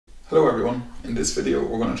Hello everyone, in this video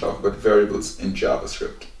we're going to talk about variables in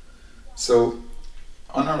JavaScript. So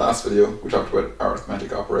on our last video we talked about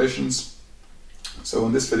arithmetic operations. So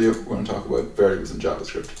in this video we're going to talk about variables in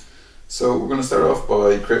JavaScript. So we're going to start off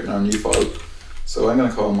by creating our new file. So I'm going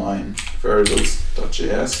to call mine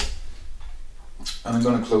variables.js and I'm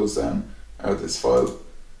going to close down out this file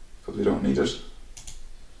because we don't need it.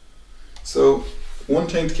 So one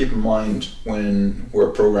thing to keep in mind when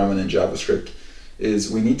we're programming in JavaScript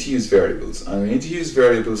is we need to use variables, and we need to use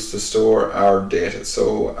variables to store our data.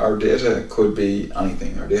 So our data could be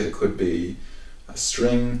anything. Our data could be a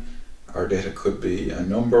string, our data could be a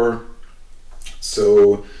number.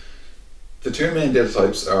 So the two main data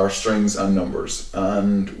types are strings and numbers,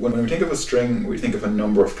 and when we think of a string we think of a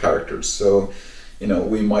number of characters. So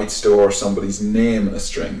we might store somebody's name in a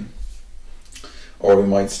string, or we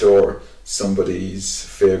might store somebody's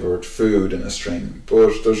favorite food in a string,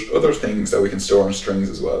 but there's other things that we can store in strings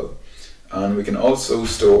as well, and we can also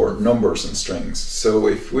store numbers in strings. So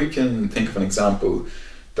if we can think of an example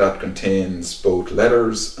that contains both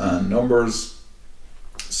letters and numbers,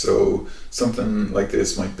 so something like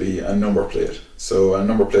this might be a number plate. So a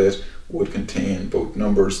number plate would contain both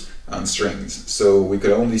numbers and strings, so we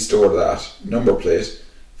could only store that number plate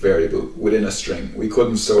variable within a string. We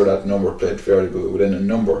couldn't store that number plate variable within a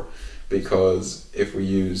number, because if we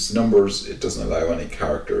use numbers it doesn't allow any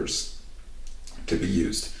characters to be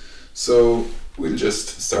used. So we'll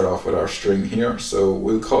just start off with our string here. So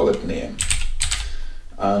we'll call it name,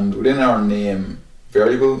 and within our name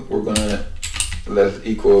variable we're going to let it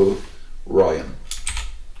equal Ryan.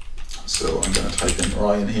 So I'm going to type in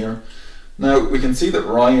Ryan here. Now we can see that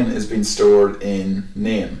Ryan is being stored in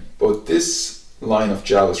name, but this line of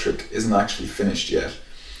JavaScript isn't actually finished yet.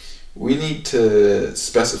 We need to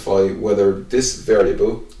specify whether this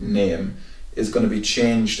variable name is going to be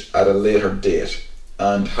changed at a later date,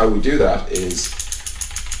 and how we do that is,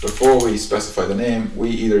 before we specify the name, we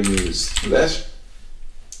either use let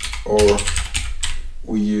or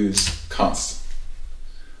we use const.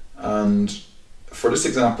 And for this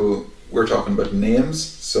example we're talking about names,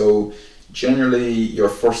 so generally your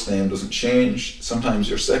first name doesn't change. Sometimes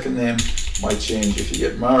your second name might change if you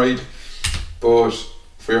get married, but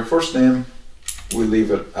for your first name we'll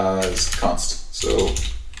leave it as const, so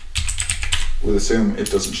we'll assume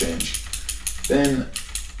it doesn't change. Then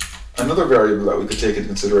another variable that we could take into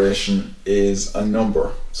consideration is a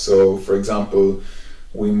number. So for example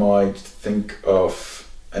we might think of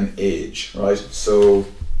an age, right? So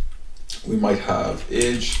we might have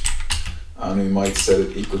age and we might set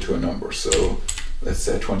it equal to a number, so let's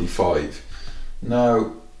say 25.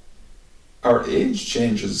 Now our age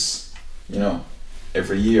changes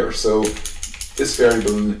every year, so this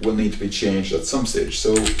variable will need to be changed at some stage,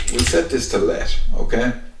 so we'll set this to let.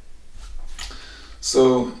 Okay,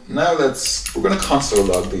 so now we're going to console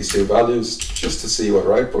log these two values just to see what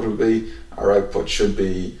our output will be. Our output should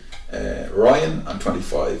be Ryan and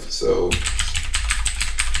 25, so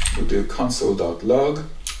we'll do console.log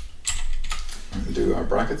and we'll do our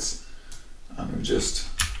brackets and we'll just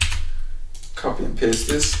copy and paste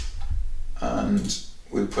this, and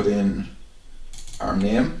we'll put in our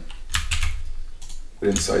name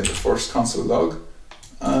inside the first console log,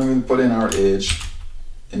 and we'll put in our age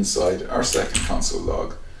inside our second console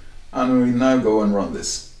log, and we'll now go and run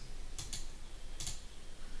this.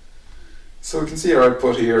 So we can see our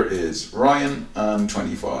output here is Ryan and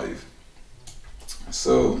 25.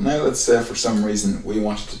 So now let's say for some reason we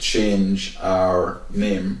wanted to change our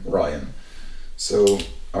name Ryan. So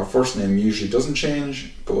our first name usually doesn't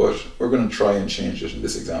change, but we're going to try and change it in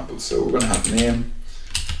this example. So we're going to have name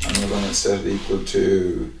and we're going to set it equal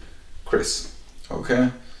to Chris. Okay,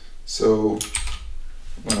 so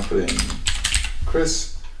I'm going to put in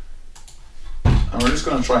Chris, and we're just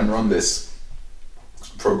going to try and run this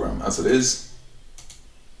program as it is,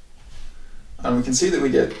 and we can see that we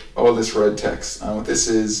get all this red text, and what this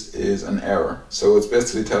is an error. So it's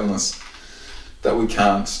basically telling us that we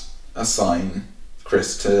can't assign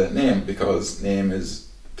Chris to name because name is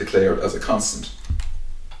declared as a constant.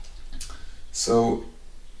 So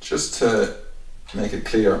just to make it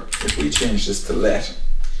clear, if we change this to let,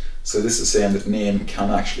 so this is saying that name can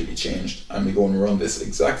actually be changed, and we go and run this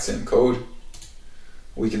exact same code,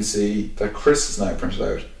 we can see that Chris is now printed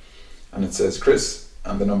out, and it says Chris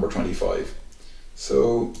and the number 25.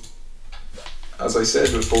 So as I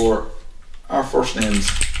said before, our first names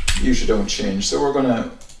usually don't change, so we're going to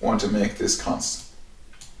want to make this constant,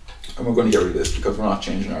 and we're going to get rid of this because we're not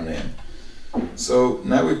changing our name. So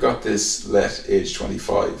now we've got this let age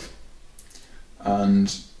 25,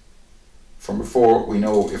 and from before we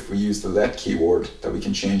know if we use the let keyword that we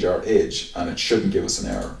can change our age and it shouldn't give us an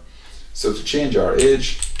error. So to change our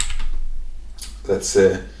age, let's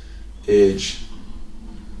say age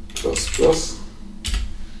plus plus.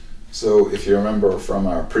 So if you remember from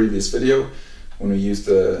our previous video, when we used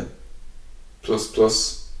the plus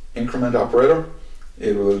plus increment operator,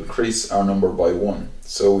 it will increase our number by 1.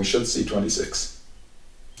 So we should see 26.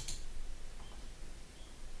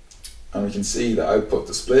 And we can see the output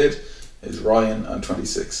displayed is Ryan and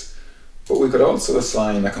 26. But we could also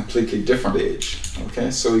assign a completely different age.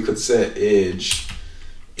 Okay, so we could say age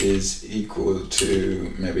is equal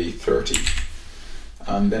to maybe 30.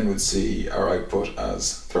 And then we'd see our output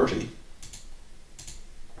as 30.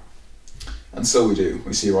 And so we do,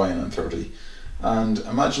 we see Ryan and 30. And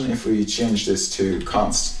imagine if we change this to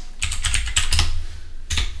const,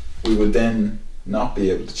 we would then not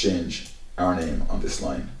be able to change our name on this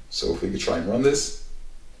line. So if we could try and run this,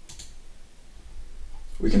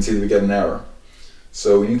 we can see that we get an error.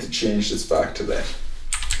 So we need to change this back to let,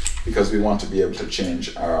 because we want to be able to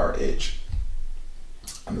change our age.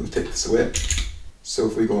 And we'll take this away. So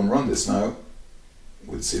if we go and run this now,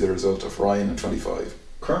 we'll see the result of Ryan and 25.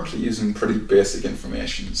 Currently using pretty basic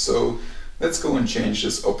information, so let's go and change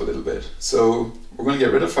this up a little bit. So we're going to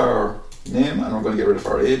get rid of our name and we're going to get rid of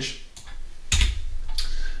our age.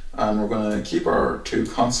 And we're going to keep our 2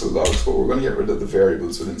 console logs, but we're going to get rid of the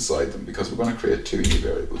variables within inside them because we're going to create 2 new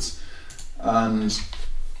variables. And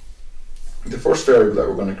the first variable that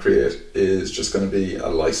we're going to create is just going to be a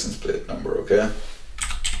license plate number, okay?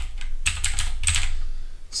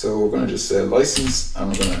 So we're going to just say license,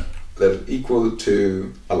 and we're going to let it equal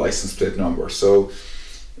to a license plate number. So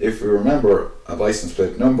if we remember, a license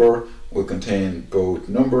plate number will contain both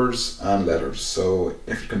numbers and letters. So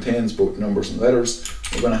if it contains both numbers and letters,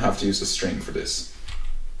 we're going to have to use a string for this.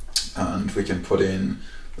 And we can put in,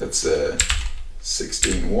 let's say,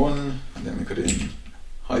 16.1, and then we put in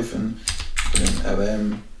hyphen, put in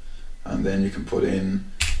LM, and then you can put in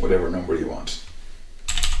whatever number you want.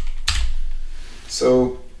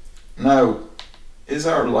 So now, is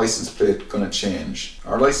our license plate going to change?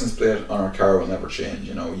 Our license plate on our car will never change.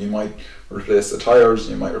 You know, you might replace the tires,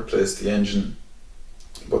 you might replace the engine,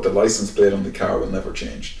 but the license plate on the car will never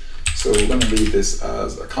change. So we're going to leave this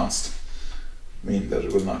as a constant, meaning that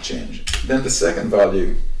it will not change. Then the second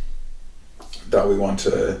value that we want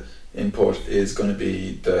to input is going to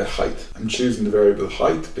be the height. I'm choosing the variable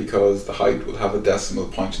height because the height will have a decimal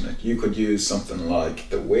point in it. You could use something like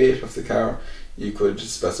the weight of the car, you could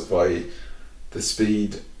specify the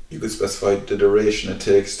speed, you could specify the duration it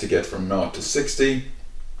takes to get from 0 to 60,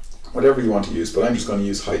 whatever you want to use, but I'm just going to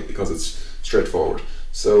use height because it's straightforward.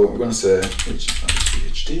 So we're going to say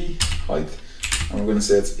HD height, and we're going to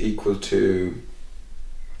say it's equal to,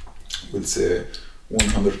 we'll say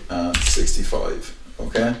 165,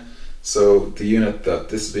 okay? So the unit that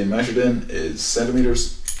this is being measured in is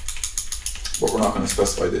centimeters, but we're not going to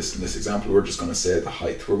specify this in this example, we're just going to say the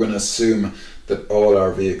height. We're going to assume that all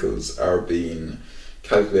our vehicles are being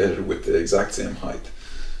calculated with the exact same height.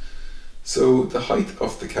 So the height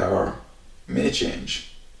of the car may change.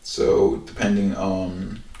 So depending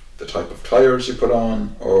on the type of tires you put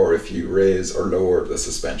on, or if you raise or lower the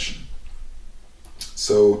suspension.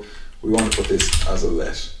 So we want to put this as a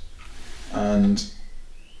let. And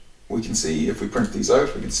we can see, if we print these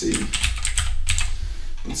out, we can see,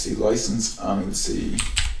 we'll see license and we'll see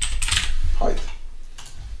height.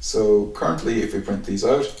 So currently, if we print these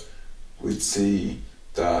out, we'd see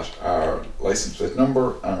that our license plate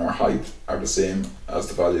number and our height are the same as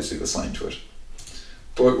the values we've assigned to it.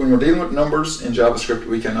 But when we're dealing with numbers in JavaScript,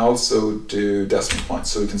 we can also do decimal points.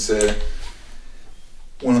 So we can say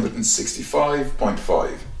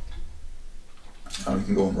 165.5, and we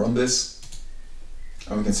can go and run this,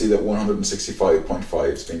 and we can see that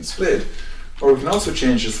 165.5 is being displayed. Or we can also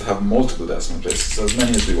change this to have multiple decimal places, so as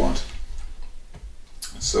many as we want.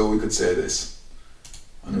 So we could say this,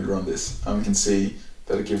 and we run this, and we can see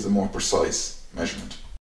that it gives a more precise measurement.